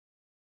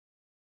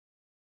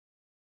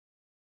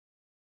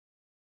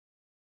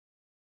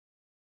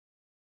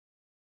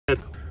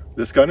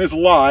This gun is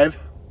live,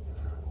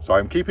 so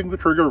I'm keeping the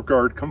trigger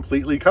guard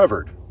completely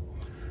covered.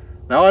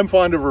 Now I'm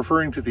fond of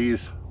referring to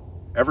these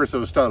ever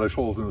so stylish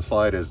holes in the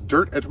slide as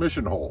dirt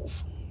admission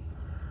holes.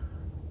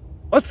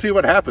 Let's see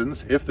what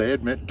happens if they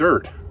admit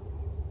dirt.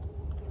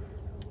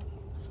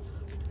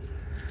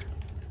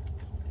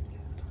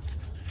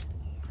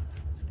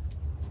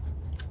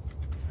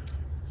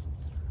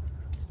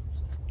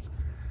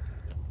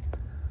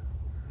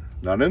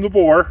 None in the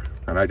bore,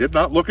 and I did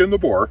not look in the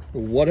bore.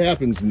 What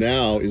happens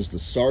now is the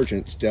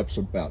sergeant steps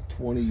about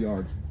 20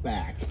 yards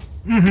back.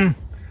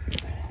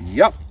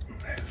 Yep.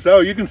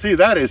 So you can see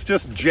that is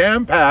just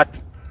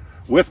jam-packed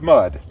with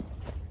mud.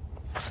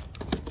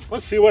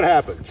 Let's see what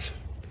happens.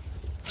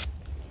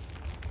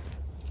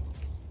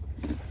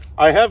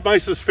 I have my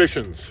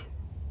suspicions.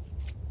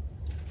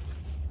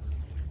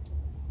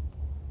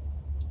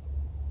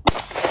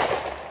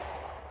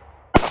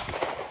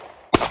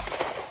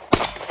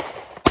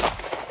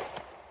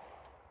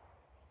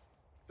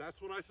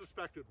 That's what I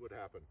suspected would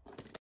happen.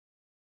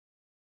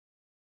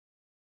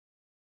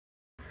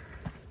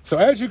 So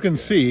as you can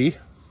see,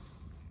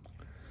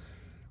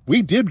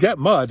 we did get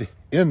mud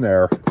in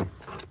there,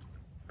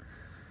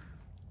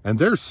 and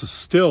there's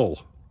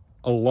still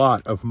a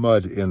lot of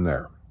mud in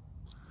there.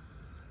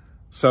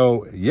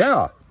 So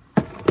yeah,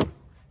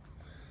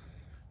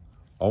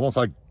 almost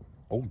like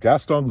old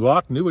Gaston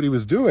Glock knew what he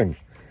was doing.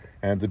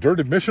 And the dirt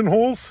admission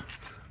holes,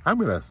 I'm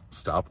gonna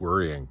stop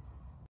worrying.